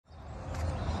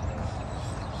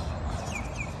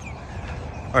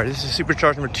All right, this is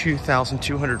supercharge number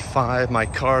 2205. My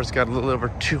car's got a little over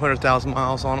 200,000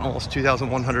 miles on, almost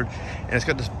 2,100, and it's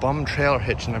got this bum trailer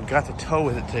hitch, and I've got to tow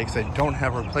with it today because I don't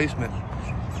have a replacement.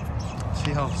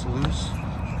 See how it's loose?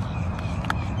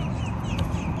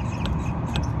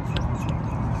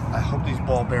 I hope these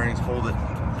ball bearings hold it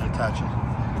and attach it.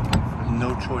 There's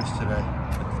no choice today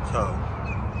but to tow.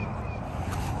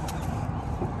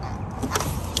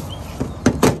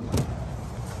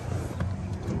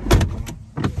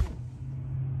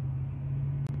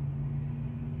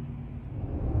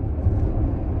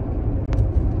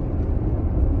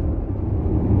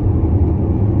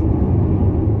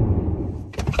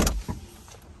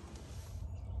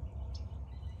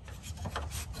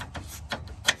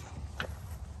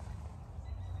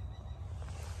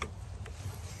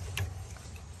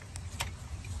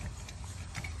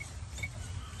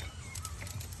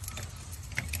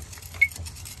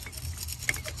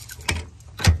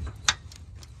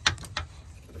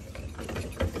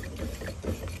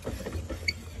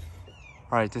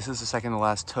 All right, this is the second to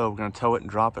last tow. We're gonna tow it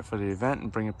and drop it for the event and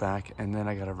bring it back, and then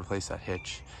I gotta replace that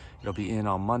hitch. It'll be in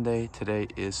on Monday. Today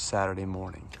is Saturday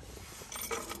morning.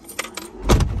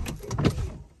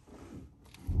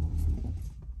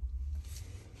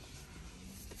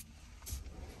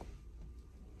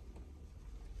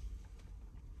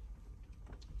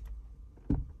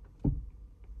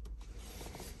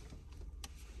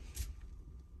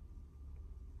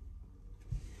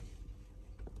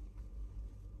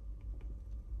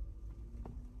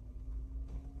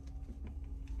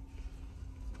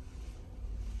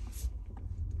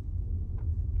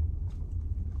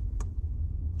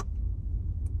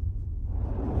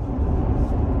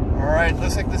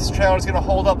 Looks like this trailer is going to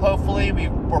hold up, hopefully.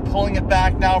 We're pulling it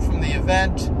back now from the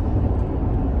event.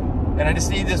 And I just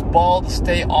need this ball to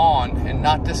stay on and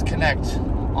not disconnect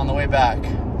on the way back.